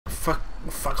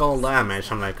fuck all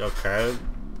damage. I'm like, okay,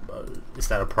 is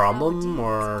that a problem?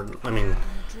 Or, I mean,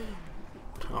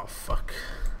 oh fuck.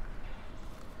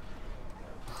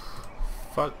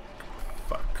 Fuck.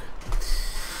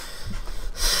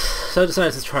 So I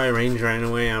decided to try Ranger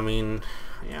anyway. I mean,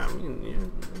 yeah,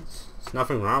 there's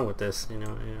nothing wrong with this, you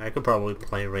know. I could probably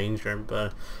play Ranger,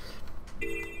 but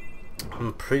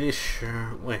I'm pretty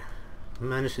sure. Wait,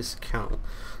 manage this account.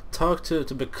 Talk to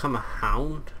become a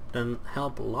hound, then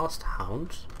help lost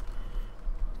hounds.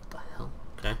 What the hell?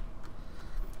 Okay.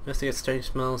 Investigate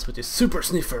strange smells with your super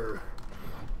sniffer.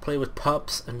 Play with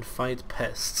pups and fight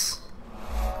pests.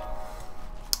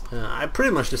 I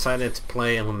pretty much decided to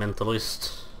play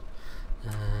Elementalist.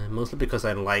 Mostly because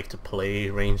I like to play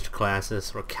ranged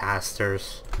classes or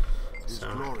casters. It's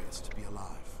glorious to be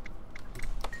alive.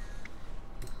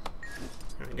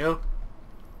 There we go.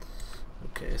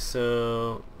 Okay,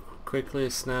 so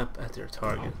quickly snap at your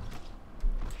target.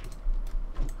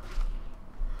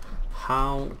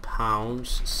 Hound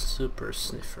pounds super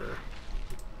sniffer.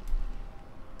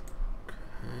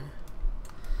 Okay.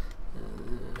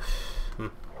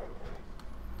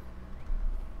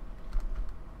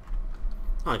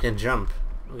 Oh, I can jump.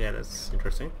 Okay, that's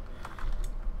interesting.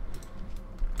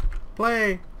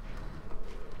 Play!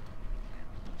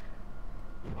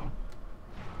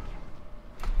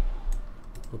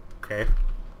 Okay.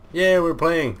 Yeah, we're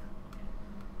playing!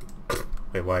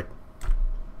 Wait, what?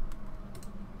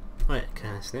 Wait,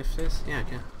 can I sniff this? Yeah, I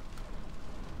can.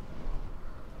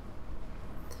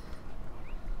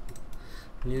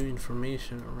 New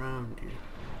information around you.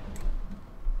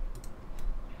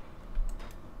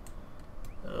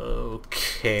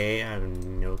 Okay, I have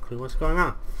no clue what's going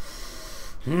on.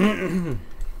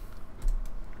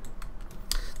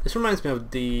 This reminds me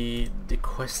of the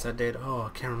quest I did. Oh, I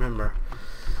can't remember.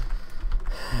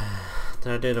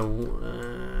 That I did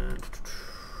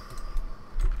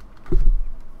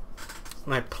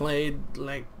I played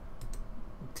like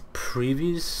the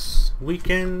previous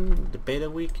weekend, the beta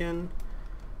weekend.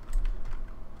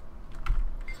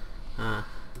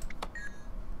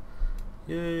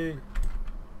 Yay.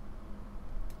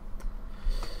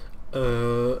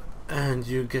 And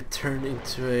you get turned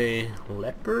into a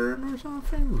leopard or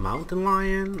something? Mountain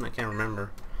lion? I can't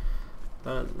remember.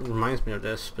 That reminds me of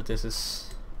this, but this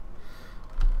is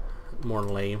more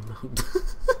lame.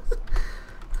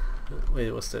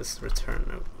 Wait, what's this? Return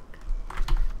note.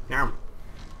 Nom.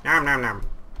 Nom nom nom.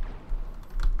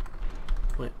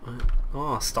 Wait, what?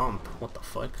 Oh, stomp. What the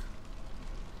fuck?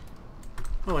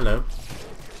 Oh, hello.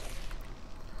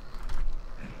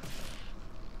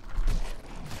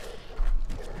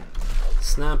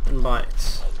 Snap and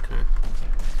bites. Okay.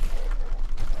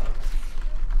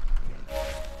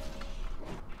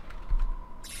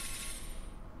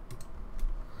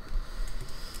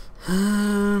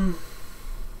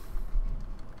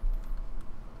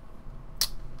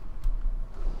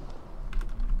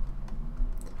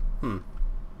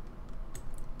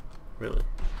 Really?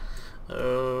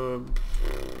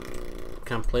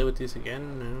 Can't play with these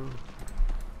again? No.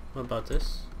 What about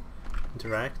this?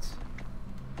 Interact.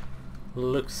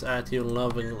 Looks at you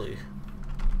lovingly.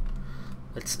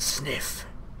 Let's sniff.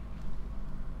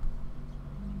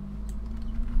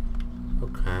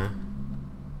 Okay.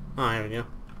 Oh, here we go.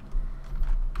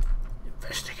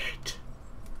 Investigate.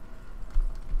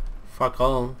 Fuck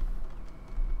all.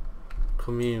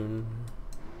 Commune.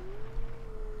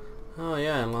 Oh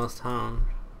yeah, Lost Hound.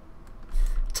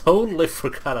 Totally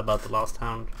forgot about the Lost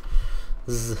Hound.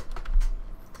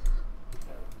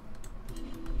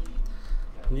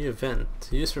 New event.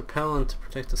 Use repellent to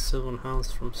protect the Sylvan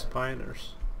hounds from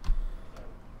spiders.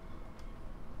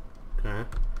 Okay.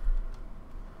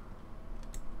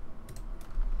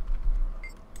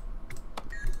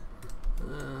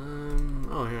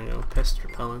 Oh, here we go. Pest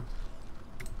repellent.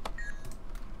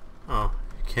 Oh,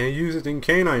 you can't use it in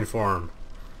canine form.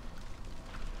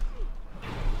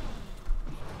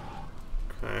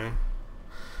 Okay.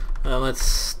 Let's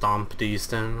stomp these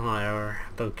then, whatever.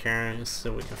 Don't care, just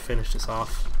so we can finish this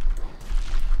off.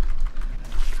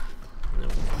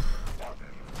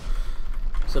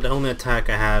 So the only attack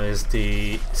I have is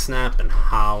the snap and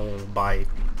howl bite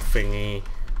thingy.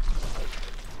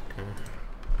 Okay.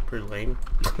 Pretty lame.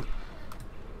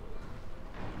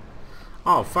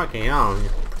 Oh fucking hell!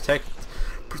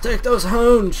 Protect those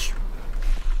hounds!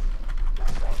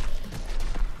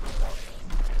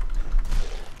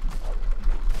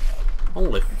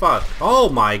 Holy fuck. Oh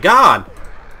my god!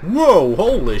 Whoa,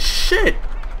 holy shit!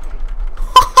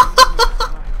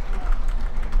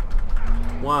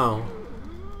 Wow.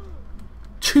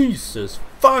 Jesus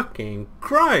fucking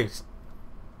Christ!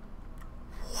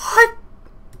 What?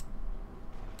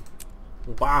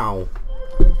 Wow.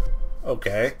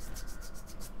 Okay.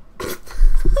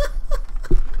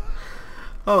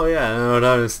 Oh yeah, no,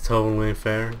 that is totally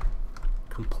fair.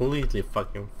 Completely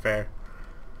fucking fair.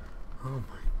 Oh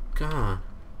my god.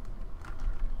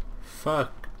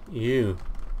 Fuck you.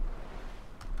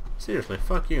 Seriously,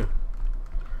 fuck you.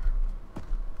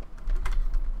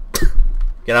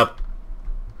 Get up.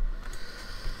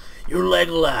 You're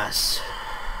Lego ass.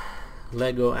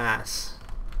 Lego ass.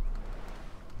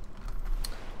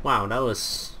 Wow, that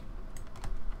was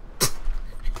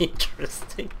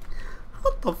interesting.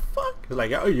 What the fuck? It's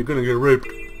like, oh, you're gonna get raped.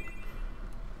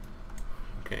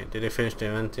 Okay, did they finish the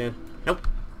event yet? Nope.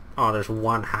 Oh, there's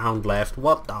one hound left.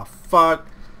 What the fuck?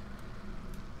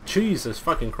 Jesus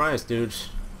fucking Christ, dudes.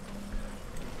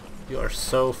 You are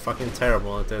so fucking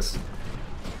terrible at this.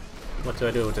 What do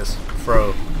I do with this?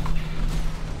 Throw.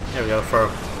 There we go, throw.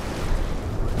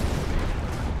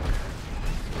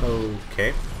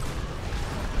 Okay.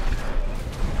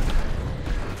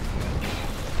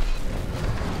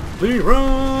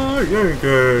 Leroy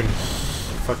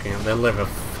Jenkins! Fucking, they're level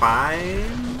 5?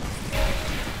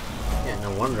 Yeah,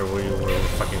 no wonder we were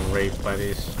fucking raped by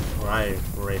these. Or I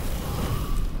raped.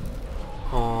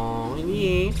 Oh,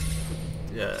 yeah.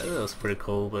 Yeah, that was pretty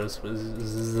cool, but it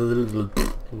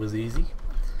was easy.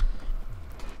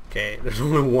 Okay, there's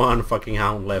only one fucking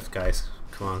hound left, guys.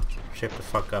 Come on, shape the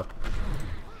fuck up.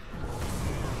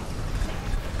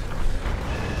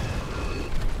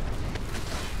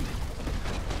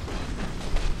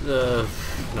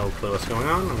 No clue what's going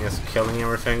on. I'm just killing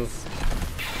everything.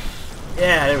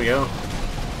 Yeah, there we go.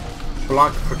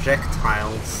 Block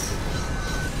projectiles.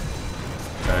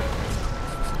 Okay.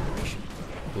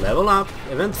 Level up.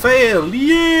 Event failed.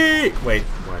 Yay! Wait,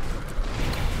 what?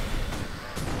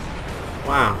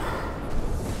 Wow.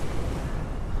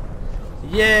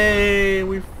 Yay!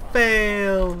 We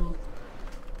failed.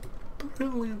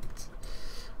 Brilliant.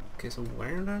 Okay, so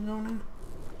where did I go now?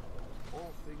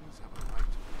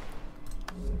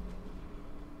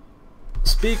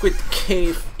 Speak with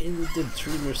Cave in the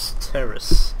Dreamer's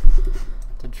Terrace.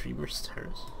 The Dreamer's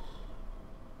Terrace?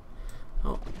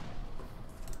 Oh.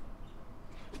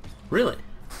 Really?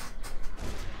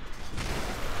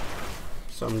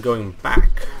 So I'm going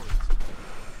back.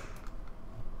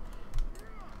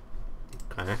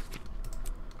 Okay.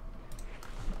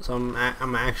 So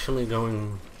I'm actually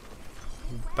going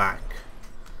back.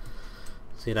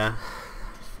 See that?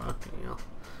 Fucking hell.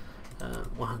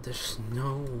 Wow, there's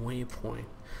no waypoint.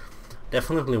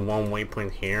 Definitely one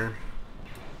waypoint here.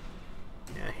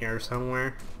 Yeah, here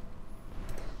somewhere.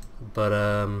 But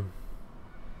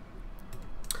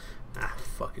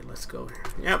fuck it, let's go here.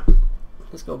 Yep,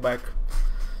 let's go back.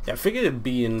 Yeah, I figured it'd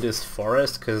be in this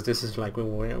forest because this is like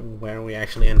where we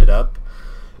actually ended up.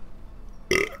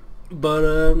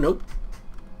 But nope.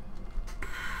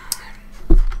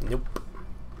 Nope.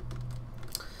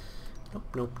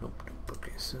 Nope.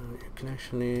 Okay, so you can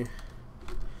actually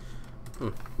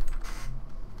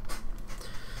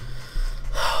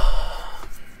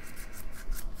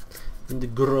in the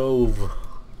grove.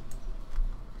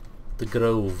 The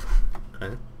grove.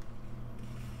 Okay.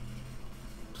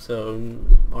 So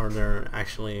are there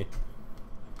actually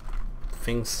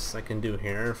things I can do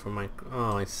here for my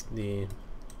oh, it's the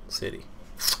city.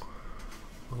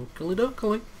 Oakley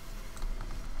dokley.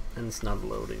 And it's not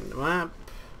loading the map.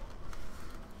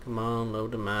 Come on,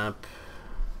 load the map.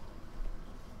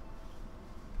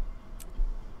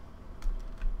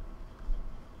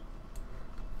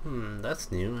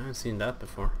 That's new. I haven't seen that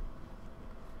before.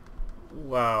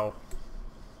 Wow.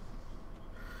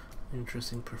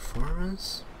 Interesting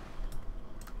performance.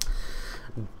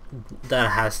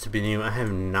 That has to be new. I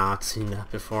have not seen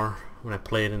that before when I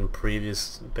played in the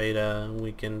previous beta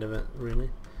weekend event,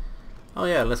 really. Oh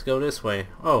yeah, let's go this way.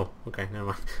 Oh, okay, never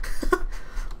mind.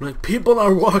 Like, people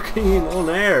are walking on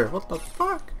air. What the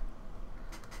fuck?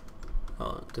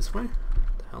 Oh, this way?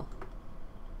 What the hell?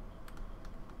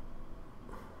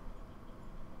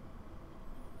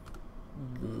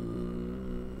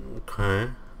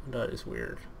 Okay, that is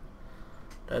weird.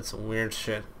 That's some weird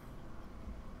shit.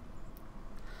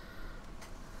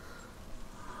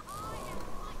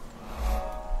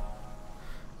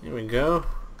 Here we go.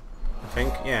 I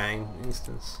think, yeah,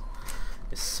 instance.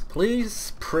 Yes,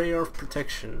 please, prayer of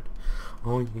protection.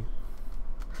 Oh, yeah.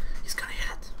 He's gonna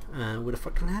hit it with a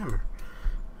fucking hammer.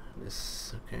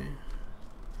 This, okay.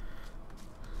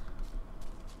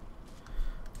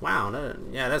 Wow, that,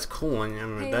 yeah, that's cool. I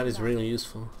mean, hey, that is really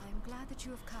useful. I'm glad that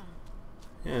you have come.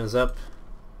 Yeah, it's up.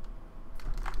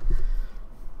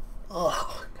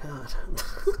 Oh, God.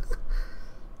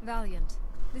 Valiant,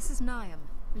 this is Niam,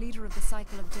 leader of the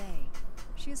Cycle of Day.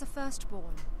 She is a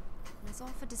firstborn. has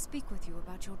offered to speak with you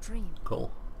about your dream.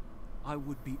 Cool. I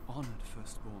would be honored,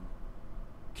 Firstborn.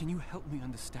 Can you help me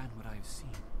understand what I have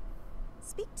seen?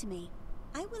 Speak to me.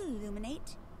 I will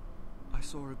illuminate. I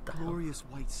saw a glorious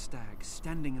white stag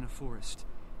standing in a forest,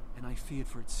 and I feared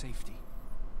for its safety.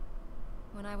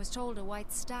 When I was told a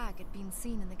white stag had been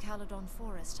seen in the Caledon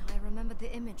forest, I remembered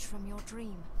the image from your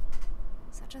dream.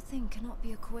 Such a thing cannot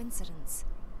be a coincidence.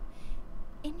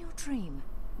 In your dream,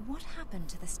 what happened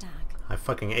to the stag? I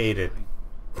fucking ate it.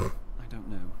 I don't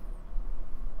know.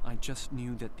 I just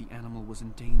knew that the animal was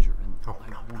in danger, and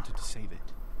I wanted to save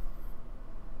it.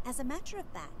 As a matter of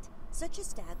fact, such a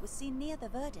stag was seen near the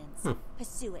Verdants.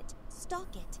 Pursue it.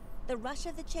 Stalk it. The rush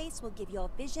of the chase will give your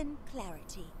vision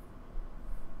clarity.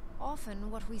 Often,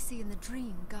 what we see in the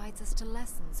dream guides us to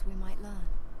lessons we might learn.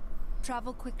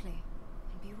 Travel quickly,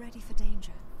 and be ready for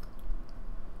danger.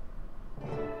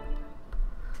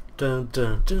 Dun,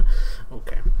 dun, dun.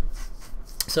 Okay.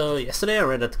 So, yesterday I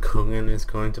read that Kungen is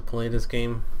going to play this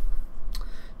game.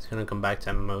 He's going to come back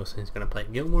to MMOs and he's going to play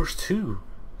Guild Wars 2.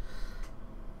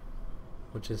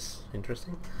 Which is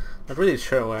interesting. Not really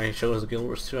sure why he chose Guild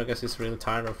Wars 2. I guess he's really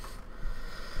tired of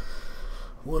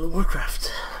World of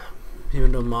Warcraft.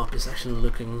 Even though Mop is actually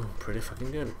looking pretty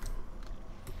fucking good.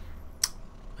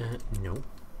 No.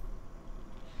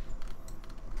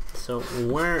 So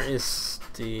where is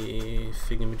the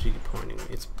thingamajiggy pointing?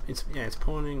 It's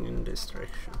pointing in this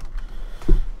direction.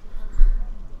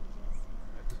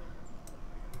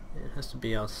 It has to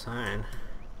be outside.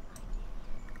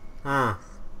 Ah.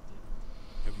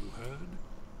 Have you heard?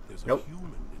 There's Nope. a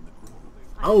human in the grove.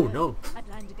 Oh no. I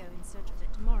plan to go in search of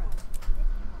it tomorrow.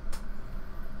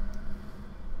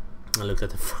 I looked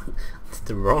at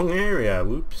the wrong area.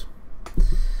 Whoops.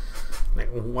 Like,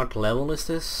 what level is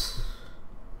this?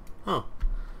 Oh.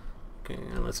 Okay,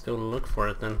 let's go look for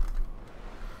it then.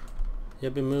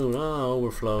 Yabby moon. Oh,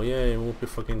 overflow. Yay, whoopie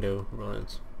fucking do.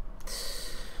 Brilliant.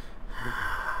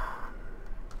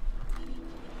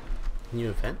 New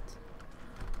event?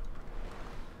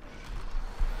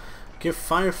 Give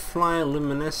Firefly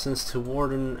luminescence to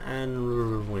Warden and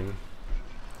Ruin.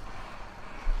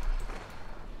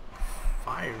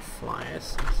 Firefly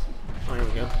essence. Oh, here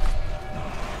we go.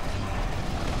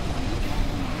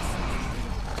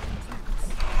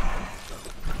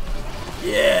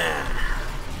 Yeah!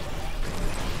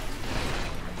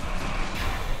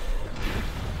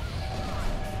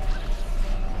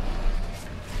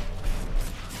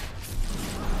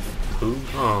 Who?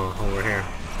 Oh, over here.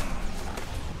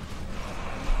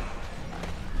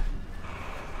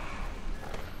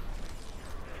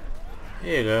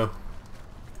 Here you go.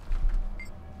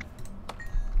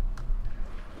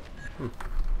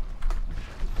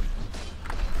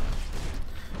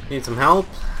 Need some help?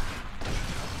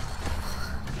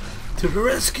 To the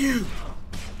rescue!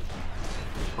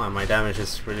 Wow, my damage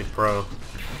is really pro.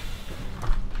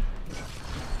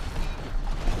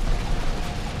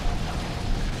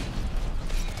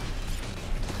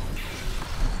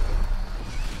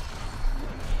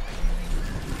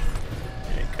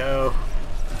 There you go.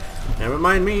 Never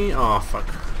mind me. Oh, fuck.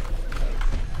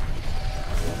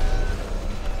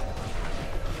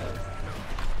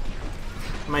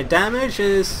 My damage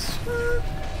is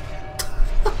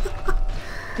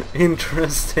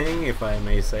interesting, if I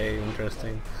may say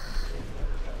interesting.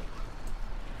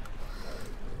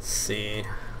 Let's see.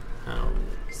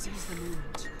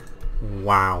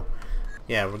 Wow.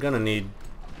 Yeah, we're gonna need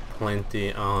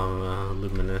plenty of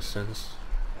luminescence.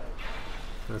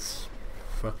 That's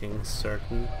fucking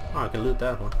certain. Oh, I can loot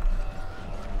that one.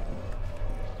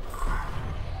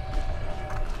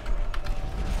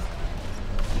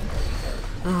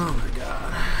 Oh my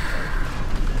god.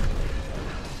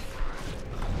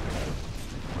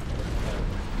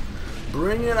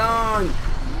 Bring it on!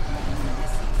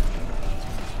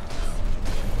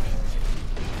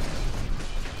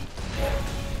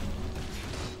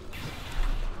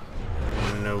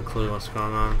 No clue what's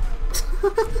going on.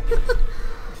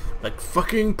 Like,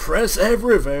 fucking press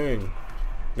everything!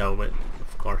 No, but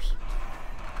of course.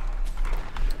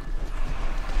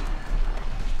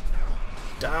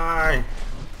 Die!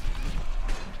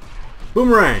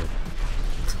 Boomerang!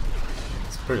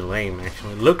 It's pretty lame,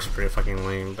 actually. It looks pretty fucking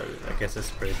lame, but I guess it's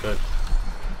pretty good.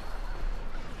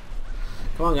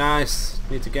 Come on, guys.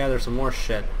 Need to gather some more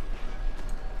shit.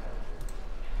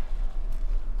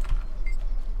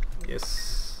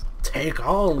 Yes. Take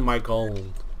all my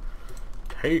gold.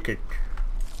 Take it.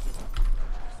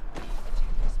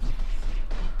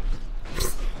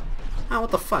 Ah,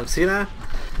 what the fuck? See that?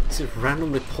 It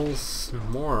randomly pulls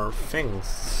more things.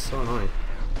 So annoying.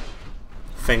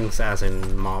 Things as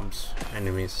in mobs,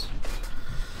 enemies.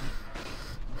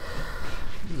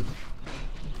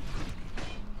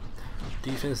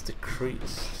 Defense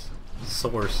decreased.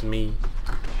 Source me.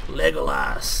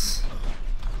 Legolas!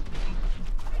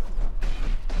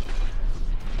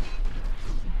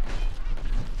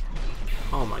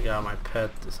 Oh my god, my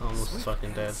pet is almost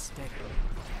fucking dead.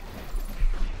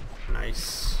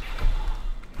 Nice.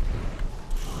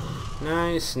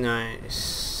 Nice,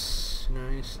 nice.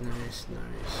 Nice, nice,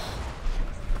 nice.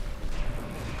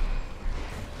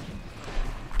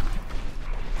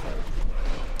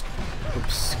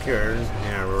 Obscure.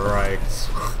 Yeah, right.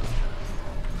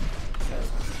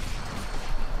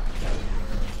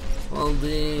 Well,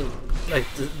 the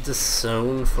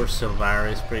zone for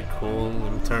Sylvari is pretty cool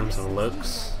in terms of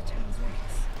looks.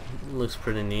 It looks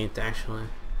pretty neat, actually.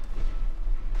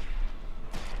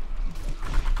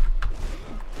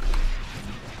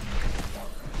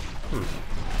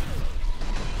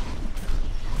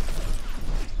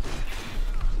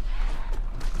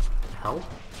 Hell?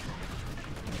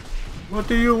 What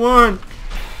do you want?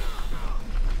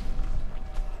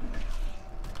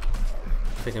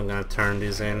 I think I'm gonna turn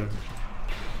these in.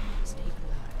 Stay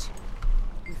alert.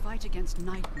 We fight against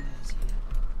nightmares here.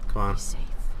 Come on. Be safe.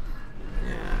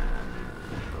 Yeah.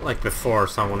 Like before,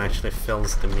 someone actually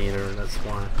fills the meter, that's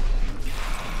why.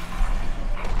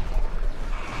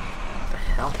 What the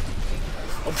hell?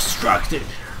 Obstructed!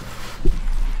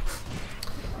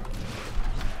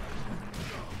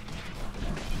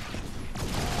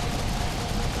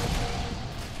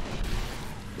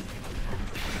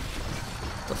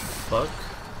 The fuck?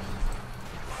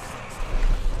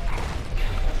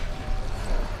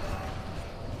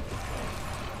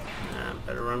 Yeah,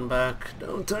 better run back.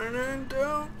 Don't turn in,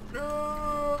 don't!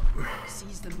 No!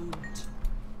 Seize the moment.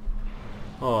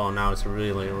 Oh, now it's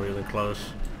really, really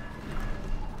close.